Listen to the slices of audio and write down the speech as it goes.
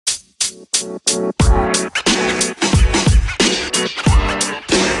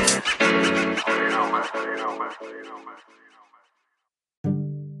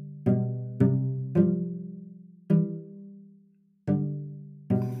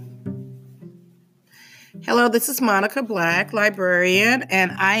Hello, this is Monica Black, librarian,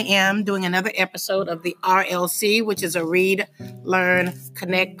 and I am doing another episode of the RLC, which is a Read, Learn,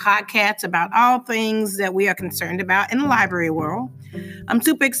 Connect podcast about all things that we are concerned about in the library world. I'm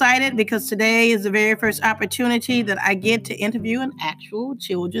super excited because today is the very first opportunity that I get to interview an actual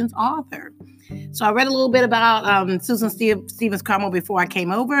children's author. So I read a little bit about Susan Stevens Crummel before I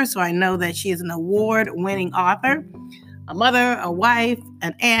came over, so I know that she is an award-winning author, a mother, a wife,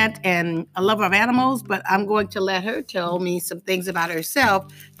 an aunt, and a lover of animals, but I'm going to let her tell me some things about herself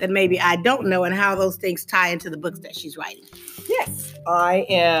that maybe I don't know and how those things tie into the books that she's writing. Yes, I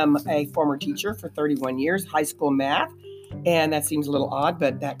am a former teacher for 31 years, high school math, and that seems a little odd,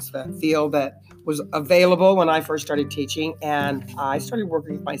 but that's the field that was available when I first started teaching, and I started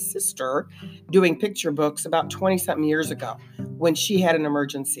working with my sister doing picture books about 20-something years ago when she had an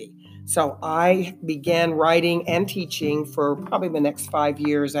emergency. So I began writing and teaching for probably the next 5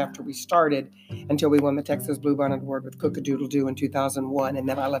 years after we started until we won the Texas Bluebonnet Award with Cook-a-Doodle-Doo in 2001. And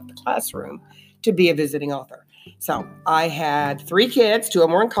then I left the classroom to be a visiting author. So I had 3 kids. 2 of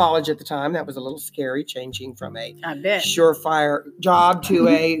them were in college at the time. That was a little scary, changing from a surefire job to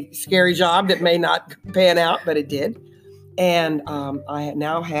a scary job that may not pan out, but it did. And I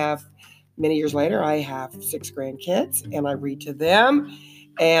now have, many years later, I have 6 grandkids, and I read to them.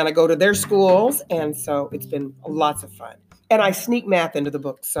 And I go to their schools, and so it's been lots of fun. And I sneak math into the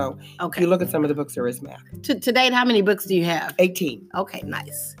books, so If you look at some of the books, there is math. To date, how many books do you have? 18. Okay,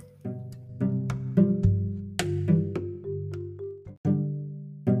 nice.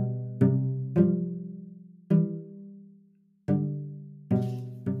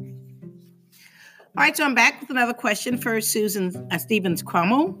 All right, so I'm back with another question for Susan Stevens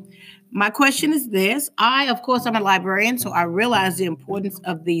Crummel. My question is this. Of course, I'm a librarian, so I realize the importance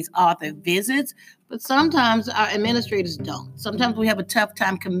of these author visits, but sometimes our administrators don't. Sometimes we have a tough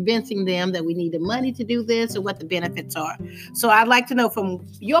time convincing them that we need the money to do this or what the benefits are. So I'd like to know from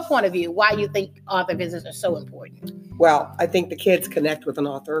your point of view why you think author visits are so important. Well, I think the kids connect with an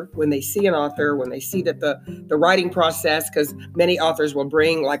author when they see an author, when they see that the writing process, because many authors will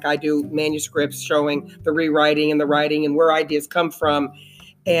bring, like I do, manuscripts showing the rewriting and the writing and where ideas come from.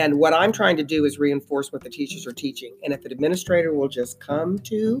 And what I'm trying to do is reinforce what the teachers are teaching. And if an administrator will just come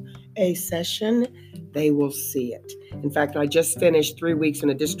to a session, they will see it. In fact, I just finished 3 weeks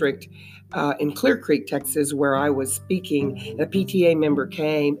in a district in Clear Creek, Texas, where I was speaking. And a PTA member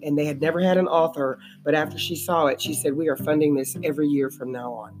came, and they had never had an author. But after she saw it, she said, "We are funding this every year from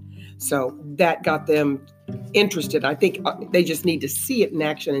now on." So that got them interested. I think they just need to see it in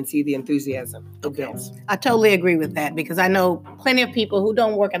action and see the enthusiasm it builds. I totally agree with that because I know plenty of people who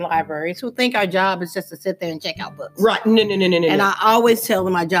don't work in libraries who think our job is just to sit there and check out books. Right. No. And I always tell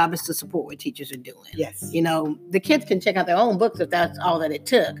them my job is to support what teachers are doing. Yes. You know, the kids can check out their own books if that's all that it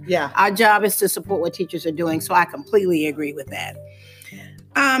took. Yeah. Our job is to support what teachers are doing. So I completely agree with that.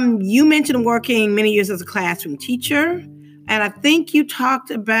 You mentioned working many years as a classroom teacher. And I think you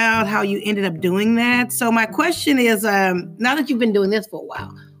talked about how you ended up doing that. So my question is, now that you've been doing this for a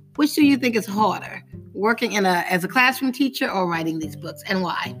while, which do you think is harder, working as a classroom teacher or writing these books, and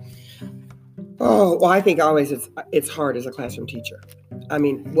why? Oh, well, I think always it's hard as a classroom teacher. I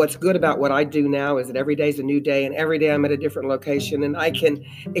mean, what's good about what I do now is that every day is a new day, and every day I'm at a different location, and I can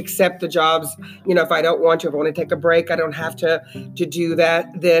accept the jobs. You know, if I don't want to, if I want to take a break, I don't have to do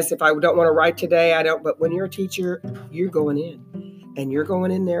this. If I don't want to write today, I don't. But when you're a teacher, you're going in, and you're going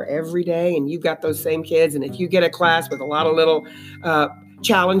in there every day, and you've got those same kids. And if you get a class with a lot of little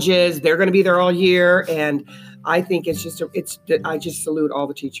challenges, they're going to be there all year. And I think I just salute all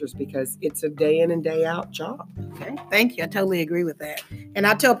the teachers because it's a day in and day out job. Okay, thank you. I totally agree with that. And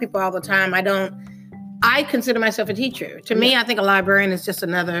I tell people all the time, I consider myself a teacher. To me, I think a librarian is just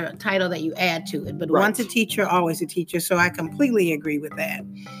another title that you add to it. But once a teacher, always a teacher. So I completely agree with that.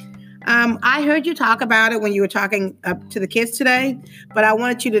 I heard you talk about it when you were talking to the kids today, but I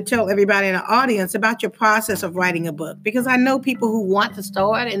wanted you to tell everybody in the audience about your process of writing a book, because I know people who want to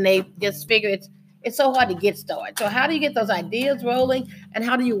start and they just figure it's so hard to get started. So how do you get those ideas rolling, and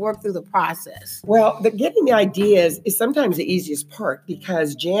how do you work through the process? Well, getting the ideas is sometimes the easiest part,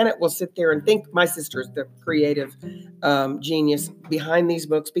 because Janet will sit there and think. My sister's the creative genius behind these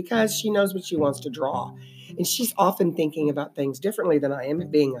books because she knows what she wants to draw. And she's often thinking about things differently than I am,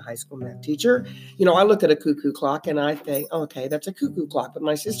 being a high school math teacher. I look at a cuckoo clock and I think, okay, that's a cuckoo clock. But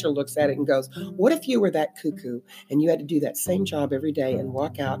my sister looks at it and goes, what if you were that cuckoo and you had to do that same job every day and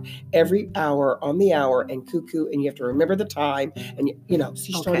walk out every hour on the hour and cuckoo, and you have to remember the time? And,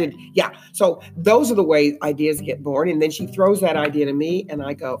 she started, So those are the way ideas get born. And then she throws that idea to me and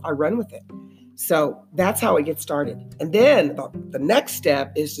I run with it. So that's how it gets started. And then the next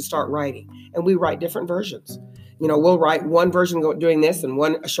step is to start writing. And we write different versions. We'll write one version doing this and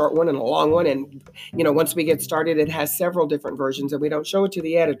a short one and a long one. And, once we get started, it has several different versions, and we don't show it to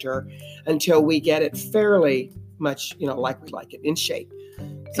the editor until we get it fairly much, like we like it, in shape.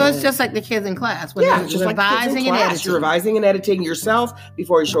 So it's just like the kids in class. When it's just revising like kids in class. You're revising and editing yourself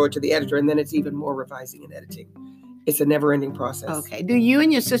before you show it to the editor, and then it's even more revising and editing. It's a never-ending process. Okay. Do you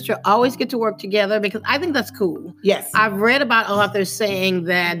and your sister always get to work together? Because I think that's cool. Yes. I've read about authors saying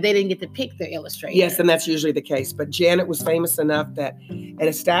that they didn't get to pick their illustrator. Yes, and that's usually the case. But Janet was famous enough and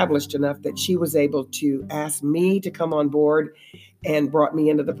established enough that she was able to ask me to come on board and brought me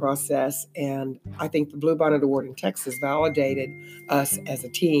into the process. And I think the Bluebonnet Award in Texas validated us as a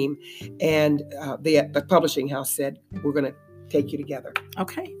team. And the publishing house said, we're going to take you together.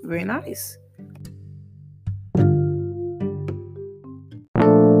 Okay. Very nice.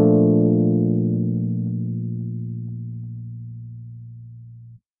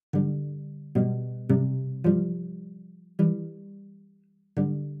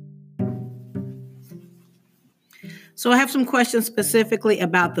 So I have some questions specifically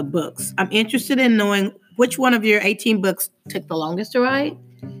about the books. I'm interested in knowing which one of your 18 books took the longest to write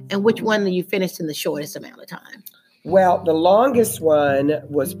and which one you finished in the shortest amount of time. Well, the longest one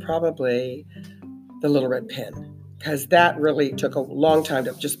was probably The Little Red Pen, because that really took a long time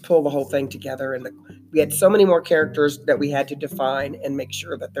to just pull the whole thing together. And we had so many more characters that we had to define and make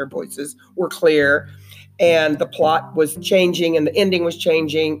sure that their voices were clear. And the plot was changing and the ending was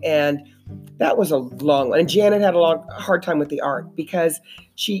changing. And that was a long one. And Janet had a hard time with the art because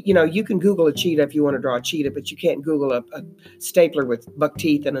she, you can Google a cheetah if you want to draw a cheetah, but you can't Google a stapler with buck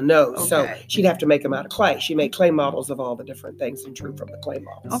teeth and a nose. Okay. So she'd have to make them out of clay. She made clay models of all the different things and drew from the clay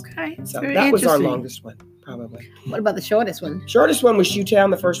models. Okay. So that was our longest one, probably. What about the shortest one? Shortest one was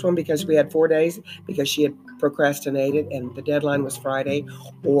Shoetown, the first one, because we had 4 days because she had procrastinated and the deadline was Friday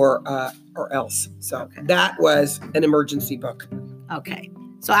or else. So that was an emergency book. Okay.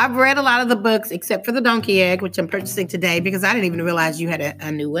 So I've read a lot of the books except for The Donkey Egg, which I'm purchasing today because I didn't even realize you had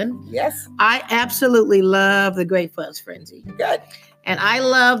a new one. Yes. I absolutely love The Great Fuzz Frenzy. Good. And I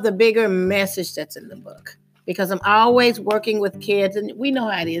love the bigger message that's in the book because I'm always working with kids. And we know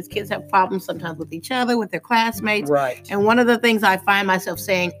how it is. Kids have problems sometimes with each other, with their classmates. Right. And one of the things I find myself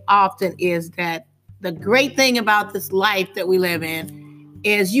saying often is that the great thing about this life that we live in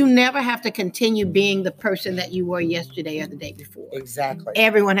is you never have to continue being the person that you were yesterday or the day before. Exactly.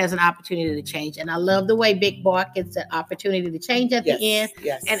 Everyone has an opportunity to change. And I love the way Big Bark gets that opportunity to change at the end.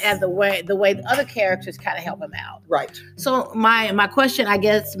 Yes. And as the way the other characters kind of help him out. Right. So my question, I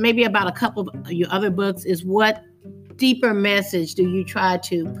guess, maybe about a couple of your other books is what deeper message do you try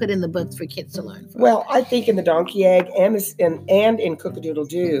to put in the books for kids to learn from? Well, I think in The Donkey Egg and in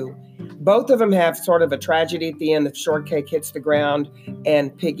Cook-a-Doodle-Doo, both of them have sort of a tragedy at the end. The shortcake hits the ground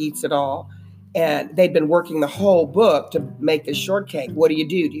and Pig eats it all. And they've been working the whole book to make this shortcake. What do?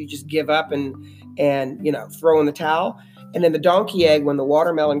 Do you just give up and throw in the towel? And in The Donkey Egg, when the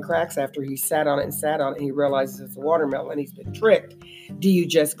watermelon cracks after he sat on it and he realizes it's a watermelon, he's been tricked. Do you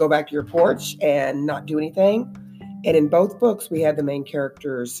just go back to your porch and not do anything? And in both books, we had the main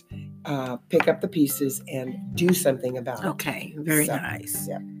characters pick up the pieces and do something about it. Okay, very nice.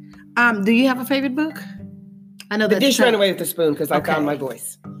 Yeah. Do you have a favorite book? I know The Dish Ran Away with the Spoon because I found my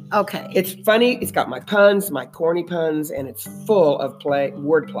voice. Okay. It's funny. It's got my puns, my corny puns, and it's full of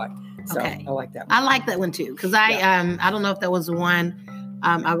wordplay. So I like that one. I like that one too because I don't know if that was the one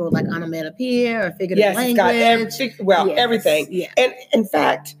I wrote like onomatopoeia or figurative language. It's got everything. Yeah. And in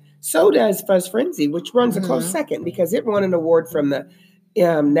fact, so does Fuzz Frenzy, which runs a close second because it won an award from the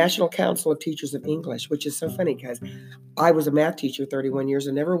National Council of Teachers of English, which is so funny because I was a math teacher 31 years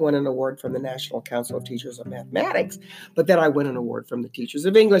and never won an award from the National Council of Teachers of Mathematics, but then I won an award from the Teachers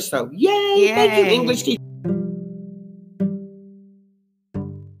of English. So yay. Thank you, English teachers.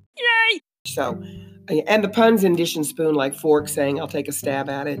 Yay! So, and the puns in Dish and Spoon, like Fork saying, I'll take a stab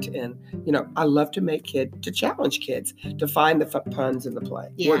at it. And, I love to challenge kids to find the puns in the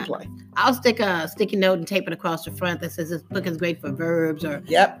wordplay. I'll stick a sticky note and tape it across the front that says this book is great for verbs or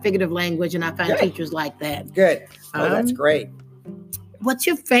figurative language. And I find teachers like that. Good. Oh, that's great. What's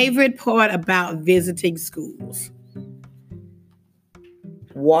your favorite part about visiting schools?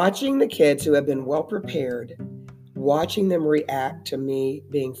 watching the kids who have been well prepared, watching them react to me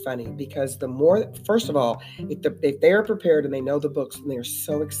being funny, because the more, first of all, if they are prepared and they know the books and they're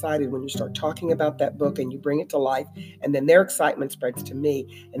so excited when you start talking about that book and you bring it to life, and then their excitement spreads to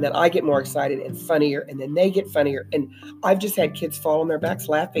me, and then I get more excited and funnier, and then they get funnier, and I've just had kids fall on their backs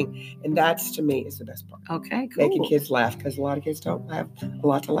laughing, and that's, to me, is the best part. Okay, cool. Making kids laugh, because a lot of kids don't have a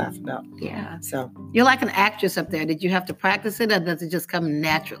lot to laugh about. Yeah. So you're like an actress up there. Did you have to practice it, or does it just come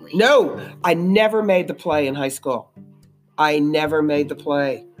naturally? no, I never made the play in high school. I never made the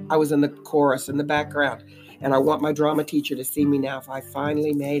play. I was in the chorus in the background, and I want my drama teacher to see me now if I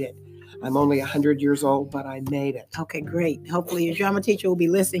finally made it. I'm only 100 years old, but I made it. Okay, great. Hopefully your drama teacher will be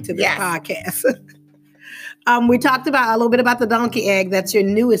listening to this podcast. We talked about a little bit about The Donkey Egg. That's your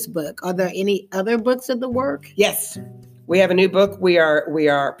newest book. Are there any other books of the work? Yes. We have a new book we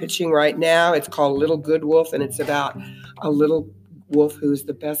are pitching right now. It's called Little Good Wolf, and it's about a little wolf who's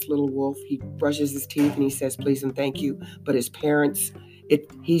the best little wolf. He brushes his teeth and he says please and thank you, but his parents,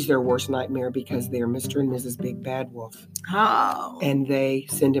 he's their worst nightmare because they're Mr. and Mrs. Big Bad Wolf. Oh. And they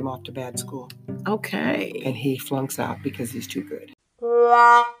send him off to bad school. Okay. And he flunks out because he's too good.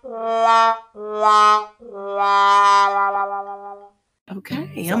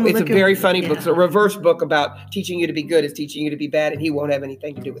 Okay. It's a very funny book. It's a reverse book about teaching you to be good is teaching you to be bad, and he won't have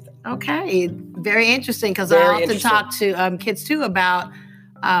anything to do with it. Okay. Very interesting, because I often talk to kids too about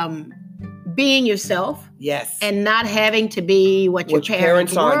being yourself. Yes. And not having to be what your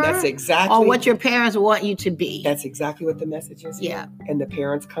parents are. Were, that's exactly. Or what your parents want you to be. That's exactly what the message is. Yeah. And the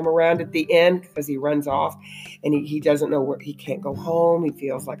parents come around at the end because he runs off and he doesn't know where, he can't go home. He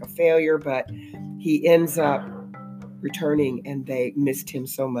feels like a failure, but he ends up returning, and they missed him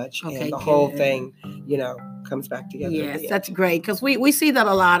so much. Okay, and the whole thing, comes back together. Yes, that's great, because we see that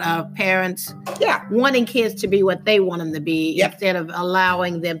a lot of parents wanting kids to be what they want them to be instead of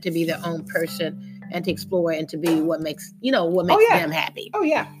allowing them to be their own person and to explore and to be what makes them happy. Oh,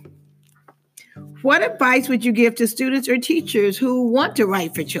 yeah. What advice would you give to students or teachers who want to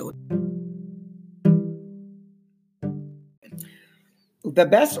write for children? The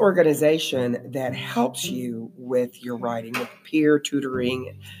best organization that helps you with your writing, with peer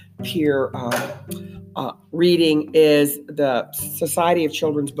tutoring, peer reading, is the Society of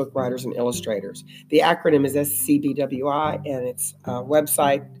Children's Book Writers and Illustrators. The acronym is SCBWI, and its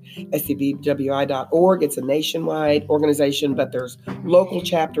website, scbwi.org. It's a nationwide organization, but there's local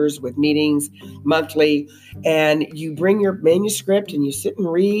chapters with meetings monthly, and you bring your manuscript and you sit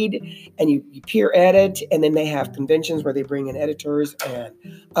and read, and you peer edit, and then they have conventions where they bring in editors and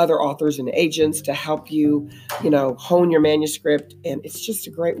other authors and agents to help you, hone your manuscript, and it's just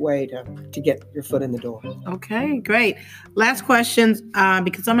a great way to get your foot in the door. Okay, great. Last questions,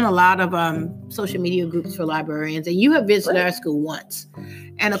 because I'm in a lot of social media groups for librarians, and you have visited our school once.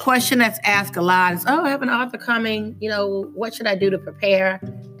 And a question that's asked a lot is, I have an author coming, what should I do to prepare?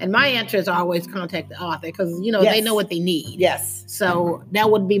 And my answer is always contact the author, because, they know what they need. Yes. So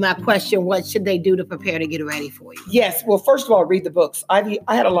that would be my question. What should they do to prepare to get ready for you? Yes. Well, first of all, read the books. I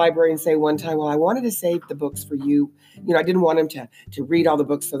had a librarian say one time, well, I wanted to save the books for you. I didn't want them to read all the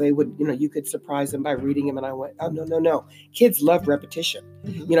books so they would, you could surprise them by reading them. And I went, oh, no. Kids love repetition.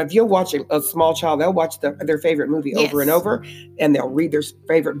 Mm-hmm. If you'll watch a small child, they'll watch their favorite movie over and over, and they'll read their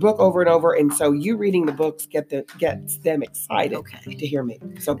favorite book over and over. And so you reading the books gets them excited to hear me.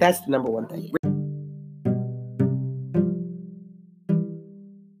 So that's the number one thing.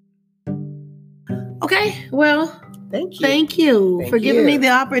 Okay, well, thank you for giving me the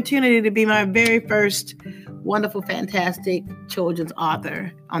opportunity to be my very first wonderful, fantastic children's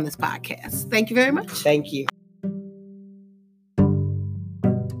author on this podcast. Thank you very much. Thank you.